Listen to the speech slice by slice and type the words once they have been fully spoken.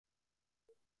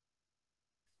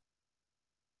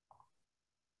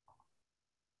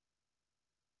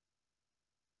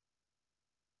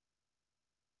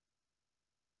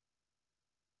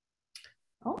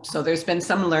Oh, so there's been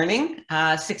some learning.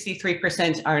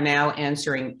 63% are now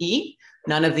answering E,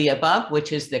 none of the above,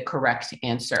 which is the correct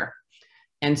answer.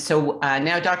 And so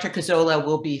now Dr. Cazzola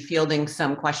will be fielding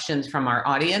some questions from our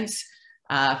audience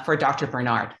for Dr.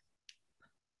 Bernard.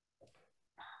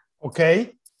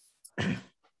 Okay.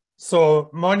 So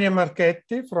Monia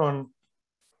Marchetti from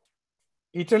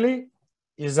Italy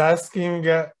is asking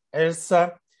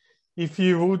Elsa if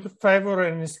you would favor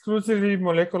an exclusively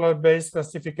molecular-based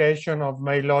classification of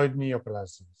myeloid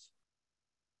neoplasms.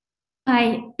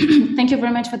 Hi, thank you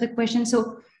very much for the question.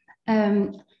 So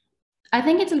I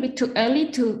think it's a bit too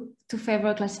early to favor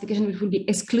a classification which will be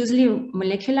exclusively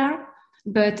molecular,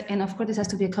 and of course this has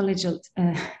to be a collegial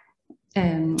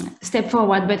step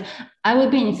forward, but I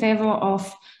would be in favor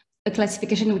of a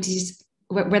classification which is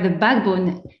where the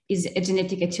backbone is a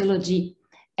genetic etiology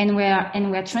and where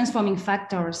transforming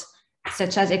factors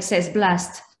such as excess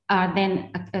blast are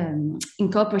then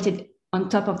incorporated on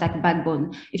top of that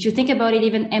backbone. If you think about it,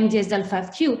 even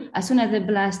MDS-del5Q, as soon as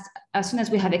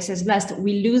we have excess blast,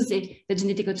 we lose the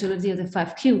genetic etiology of the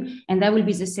 5Q, and that will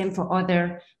be the same for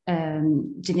other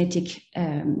genetic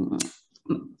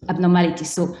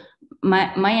abnormalities. So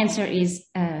my answer is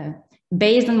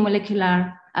based on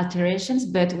molecular alterations,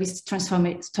 but with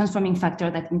transforming factor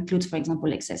that includes, for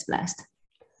example, excess blast.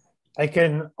 I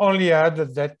can only add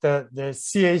that the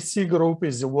CAC group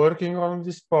is working on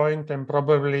this point and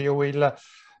probably will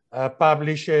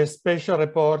publish a special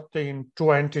report in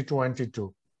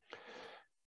 2022.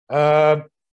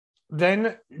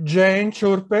 Then Jane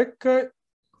Churpek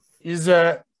is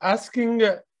asking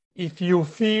if you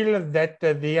feel that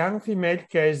the young female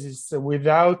cases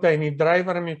without any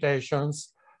driver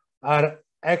mutations are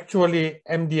actually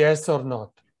MDS or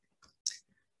not.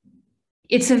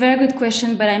 It's a very good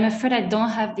question, but I'm afraid I don't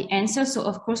have the answer. So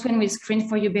of course, when we screen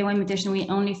for UBA1 mutation, we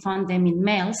only found them in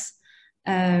males,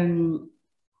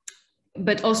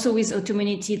 but also with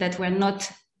autoimmunity that were not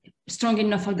strong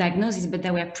enough for diagnosis, but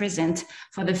that were present.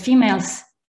 For the females,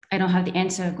 I don't have the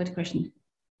answer. Good question.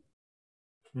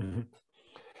 Mm-hmm.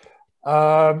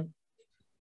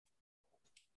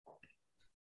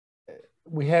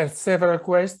 We have several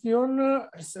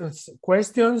questions.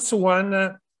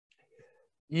 One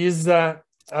is on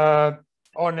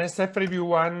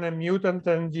SF3B1 mutant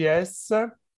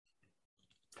MDS.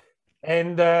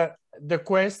 And the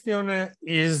question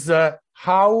is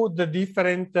how the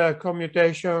different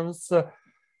commutations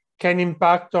can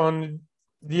impact on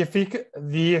the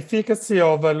efficacy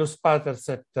of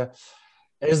luspatercept.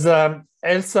 As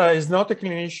Elsa is not a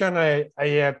clinician,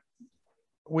 I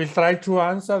will try to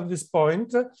answer this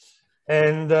point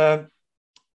and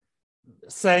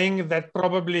saying that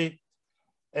probably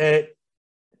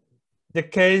the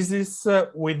cases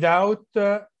without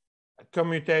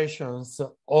commutations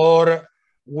or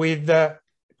with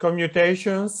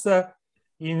commutations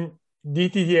in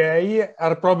DTDA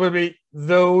are probably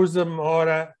those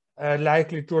more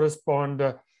likely to respond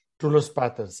to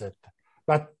luspatercept.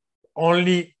 But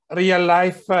only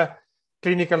real-life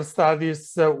clinical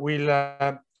studies will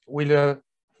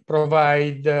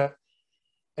provide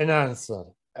an answer.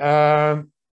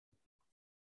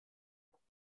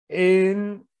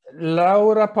 In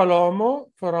Laura Palomo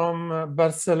from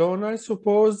Barcelona, I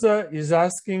suppose, is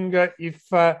asking if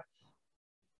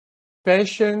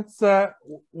patients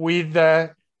with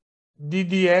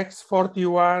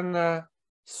DDX41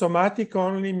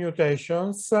 somatic-only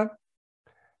mutations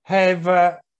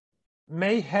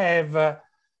may have a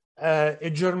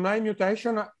germline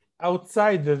mutation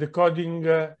outside the coding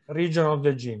region of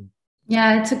the gene.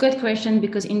 Yeah, it's a good question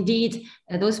because indeed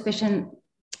those patients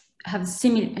have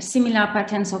similar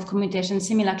patterns of commutation,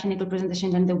 similar clinical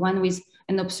presentation than the one with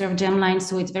an observed germline.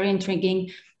 So it's very intriguing.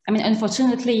 I mean,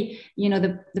 unfortunately, you know,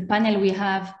 the panel we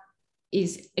have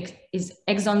is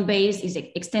exon based,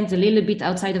 extends a little bit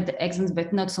outside of the exons,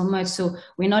 but not so much. So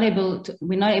we're not able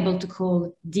to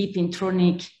call deep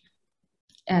intronic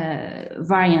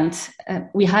variant.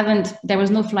 There was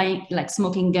no flying like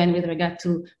smoking gun with regard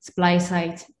to splice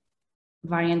site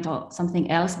variant or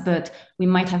something else, but we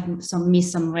might have some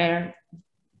rare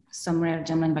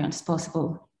germline variants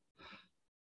possible.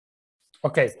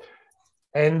 Okay,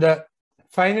 and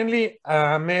finally,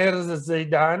 Amer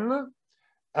Zaidan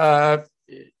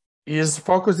is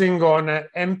focusing on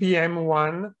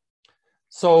NPM1.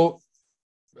 So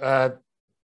the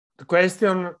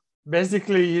question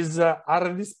basically is,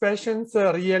 are these patients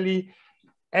really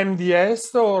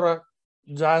MDS or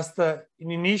just an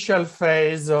initial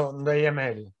phase on the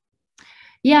AML?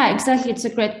 Yeah, exactly. It's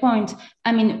a great point.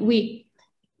 I mean, we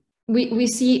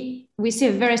see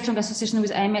a very strong association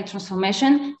with AML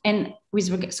transformation, and with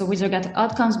regard to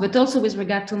outcomes, but also with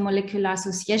regard to molecular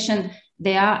association.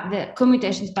 the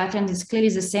commutation pattern is clearly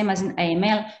the same as in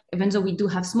AML. Even though we do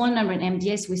have small number in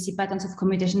MDS, we see patterns of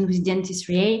commutation with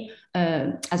DNT3A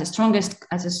as the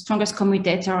strongest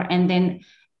commutator, and then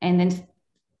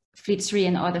FLT3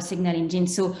 and other signaling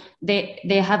genes. So they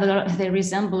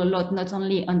resemble a lot, not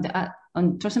only on the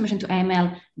transformation to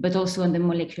AML, but also on the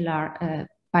molecular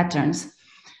patterns.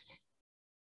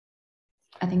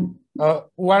 I think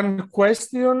one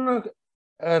question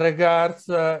regards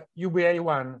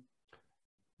UBA1.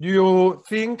 Do you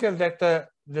think that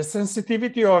the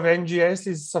sensitivity of NGS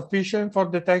is sufficient for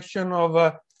detection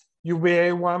of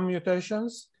UBA1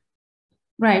 mutations?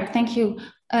 Right, thank you.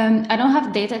 I don't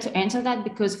have data to answer that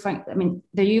because, the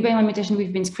UBA1 mutation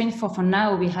we've been screened for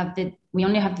now, we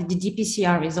only have the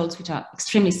ddPCR results, which are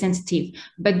extremely sensitive.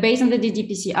 But based on the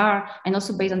ddPCR and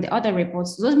also based on the other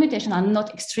reports, those mutations are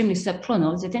not extremely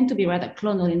subclonal. They tend to be rather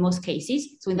clonal in most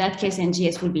cases. So in that case,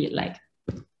 NGS will be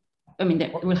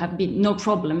there will have been no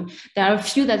problem. There are a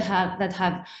few that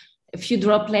have a few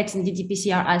droplets in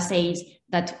ddPCR assays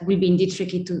that will be indeed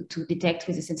tricky to detect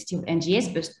with the sensitive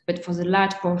NGS, but for the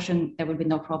large portion, there will be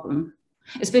no problem.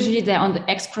 Especially they're on the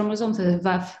X chromosome, so the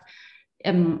VAF,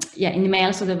 in the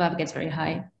male, so the VAF gets very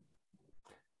high.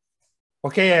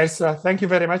 Okay, Elsa, thank you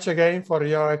very much again for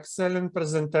your excellent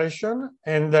presentation,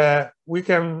 and we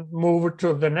can move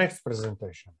to the next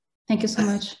presentation. Thank you so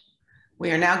much.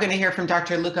 We are now going to hear from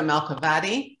Dr. Luca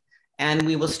Malcavati, and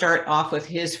we will start off with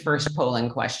his first polling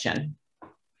question.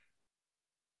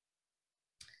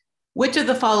 Which of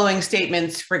the following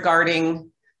statements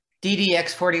regarding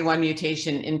DDX41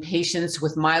 mutation in patients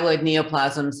with myeloid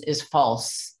neoplasms is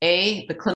false? A, the clinical